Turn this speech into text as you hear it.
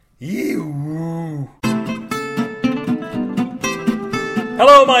Ew.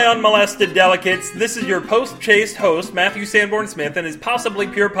 Hello, my unmolested delicates. This is your post-chased host, Matthew Sanborn Smith, and his possibly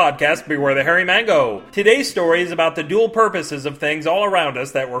pure podcast, Beware the Hairy Mango. Today's story is about the dual purposes of things all around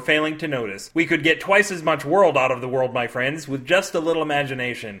us that we're failing to notice. We could get twice as much world out of the world, my friends, with just a little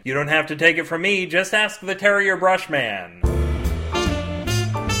imagination. You don't have to take it from me, just ask the Terrier Brush Man.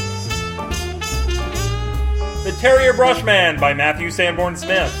 The Terrier Brush Man by Matthew Sanborn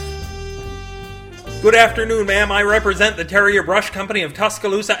Smith. Good afternoon, ma'am. I represent the Terrier Brush Company of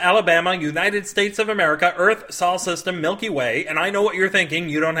Tuscaloosa, Alabama, United States of America, Earth, Sol System, Milky Way, and I know what you're thinking.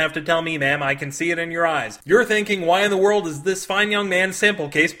 You don't have to tell me, ma'am. I can see it in your eyes. You're thinking, why in the world is this fine young man's sample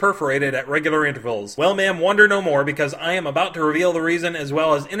case perforated at regular intervals? Well, ma'am, wonder no more, because I am about to reveal the reason, as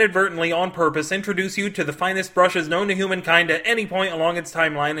well as inadvertently on purpose introduce you to the finest brushes known to humankind at any point along its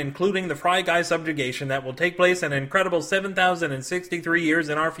timeline, including the Fry Guy subjugation that will take place an incredible 7,063 years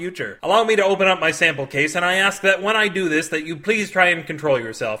in our future. Allow me to open up my sample case, and I ask that when I do this, that you please try and control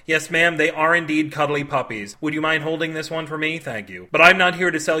yourself. Yes, ma'am, they are indeed cuddly puppies. Would you mind holding this one for me? Thank you. But I'm not here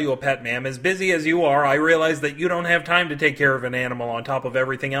to sell you a pet, ma'am. As busy as you are, I realize that you don't have time to take care of an animal on top of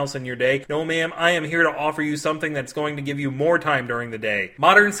everything else in your day. No, ma'am, I am here to offer you something that's going to give you more time during the day.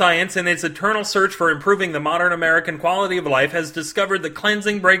 Modern science, in its eternal search for improving the modern American quality of life, has discovered the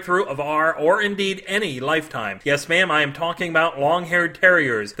cleansing breakthrough of our, or indeed any, lifetime. Yes, ma'am, I am talking about long-haired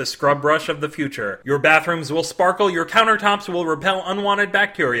terriers, the scrub brush of the future. Your bathrooms will sparkle, your countertops will repel unwanted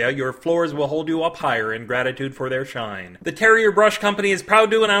bacteria, your floors will hold you up higher in gratitude for their shine. The Terrier Brush Company is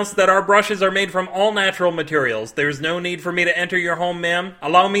proud to announce that our brushes are made from all natural materials. There's no need for me to enter your home, ma'am.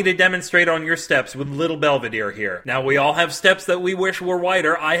 Allow me to demonstrate on your steps with little Belvedere here. Now, we all have steps that we wish were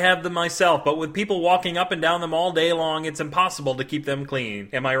wider. I have them myself, but with people walking up and down them all day long, it's impossible to keep them clean.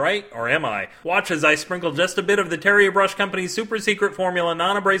 Am I right, or am I? Watch as I sprinkle just a bit of the Terrier Brush Company's super secret formula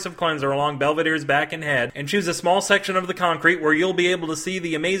non-abrasive cleanser along Belvedere's back and head, and choose a small section of the concrete where you'll be able to see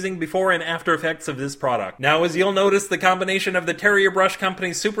the amazing before and after effects of this product. Now, as you'll notice, the combination of the Terrier Brush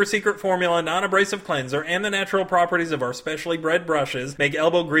Company's super secret formula non-abrasive cleanser and the natural properties of our specially bred brushes make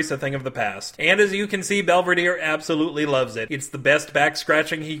elbow grease a thing of the past. And as you can see, Belvedere absolutely loves it. It's the best back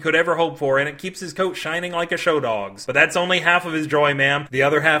scratching he could ever hope for, and it keeps his coat shining like a show dog's. But that's only half of his joy, ma'am. The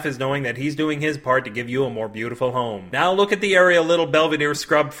other half is knowing that he's doing his part to give you a more beautiful home. Now look at the area little Belvedere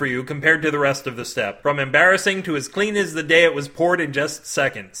scrubbed for you compared to the rest of the step. From embarrassing to as clean as the day it was poured in just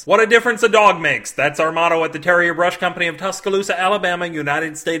seconds. What a difference a dog makes! That's our motto at the Terrier Brush Company of Tuscaloosa, Alabama,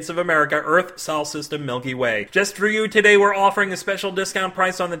 United States of America, Earth, Sol System, Milky Way. Just for you today, we're offering a special discount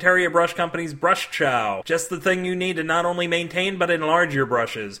price on the Terrier Brush Company's Brush Chow. Just the thing you need to not only maintain but enlarge your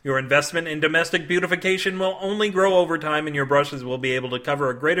brushes. Your investment in domestic beautification will only grow over time, and your brushes will be able to cover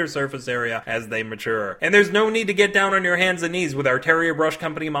a greater surface area as they mature. And there's no need to get down on your hands and knees with our Terrier Brush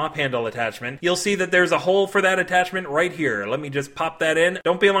Company mop handle attachment. You'll see that there's a hole for that attachment right here. Let me just pop that in.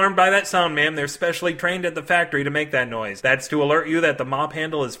 Don't be alarmed by that sound, ma'am. They're specially trained at the factory to make that noise. That's to alert you that the mop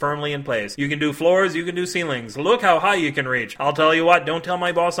handle is firmly in place. You can do floors, you can do ceilings. Look how high you can reach. I'll tell you what, don't tell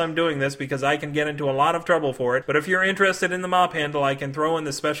my boss I'm doing this because I can get into a lot of trouble for it, but if you're interested in the mop handle, I can throw in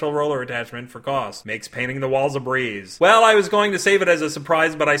the special roller attachment for cost. Makes painting the walls a breeze. Well, I was going to save it as a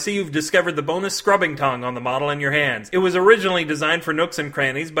surprise, but I see you've discovered the bonus scrubbing tongue on the model in your hands. It was originally designed for nooks and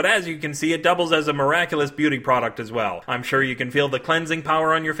crannies, but as you can see, it doubles as a miraculous beauty product as well. I'm sure you can feel the cleansing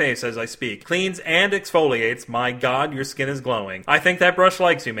power on your face as I speak. Cleans and exfoliates. My God, your skin is glowing. I think that brush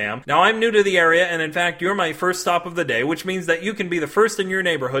likes you, ma'am. Now, I'm new to the area, and in fact, you're my first stop of the day, which means that you can be the first in your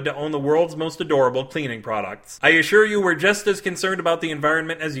neighborhood to own the world's most adorable cleaning products. I assure you we're just as concerned about the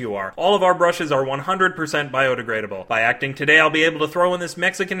environment as you are. All of our brushes are 100% biodegradable. By acting today, I'll be able to throw in this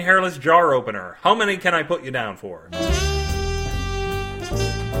Mexican hairless jar opener. How many can I put you down for?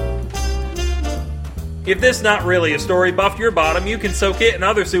 If this not really a story buffed your bottom, you can soak it and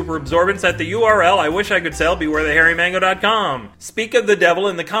other super absorbents at the URL I wish I could sell, bewarethehairymango.com. Speak of the devil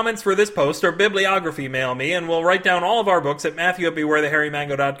in the comments for this post or bibliography mail me, and we'll write down all of our books at Matthew at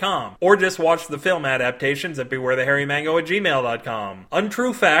bewarethehairymango.com. Or just watch the film adaptations at bewarethehairymango@gmail.com.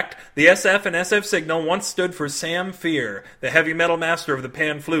 Untrue fact, the SF and SF signal once stood for Sam Fear, the heavy metal master of the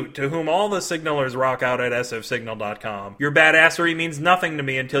pan flute, to whom all the signalers rock out at sfsignal.com. Your badassery means nothing to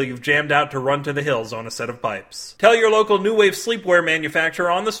me until you've jammed out to Run to the Hills on a set of pipes. Tell your local New Wave sleepwear manufacturer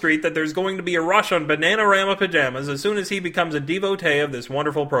on the street that there's going to be a rush on Bananarama pajamas as soon as he becomes a devotee of this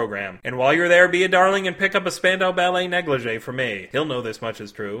wonderful program. And while you're there, be a darling and pick up a Spandau Ballet negligee for me. He'll know this much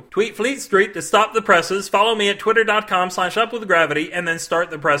is true. Tweet Fleet Street to stop the presses, follow me at twitter.com/upwithgravity, and then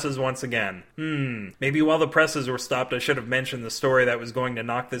start the presses once again. Maybe while the presses were stopped I should have mentioned the story that was going to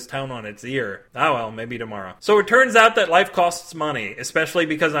knock this town on its ear. Ah well, maybe tomorrow. So it turns out that life costs money, especially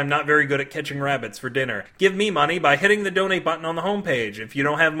because I'm not very good at catching rabbits for dinner. Give me money by hitting the donate button on the homepage. If you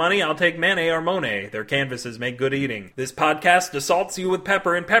don't have money, I'll take Manet or Monet. Their canvases make good eating. This podcast assaults you with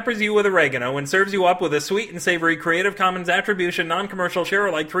pepper and peppers you with oregano and serves you up with a sweet and savory Creative Commons Attribution Non-Commercial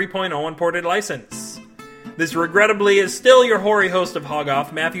Share-alike 3.0 imported license. This regrettably is still your hoary host of Hog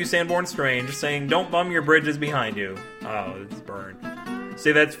Off, Matthew Sanborn Strange, saying don't bum your bridges behind you. Oh, it's burned.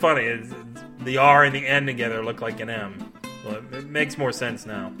 See, that's funny. The R and the N together look like an M. Well, it makes more sense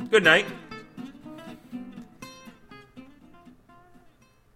now. Good night.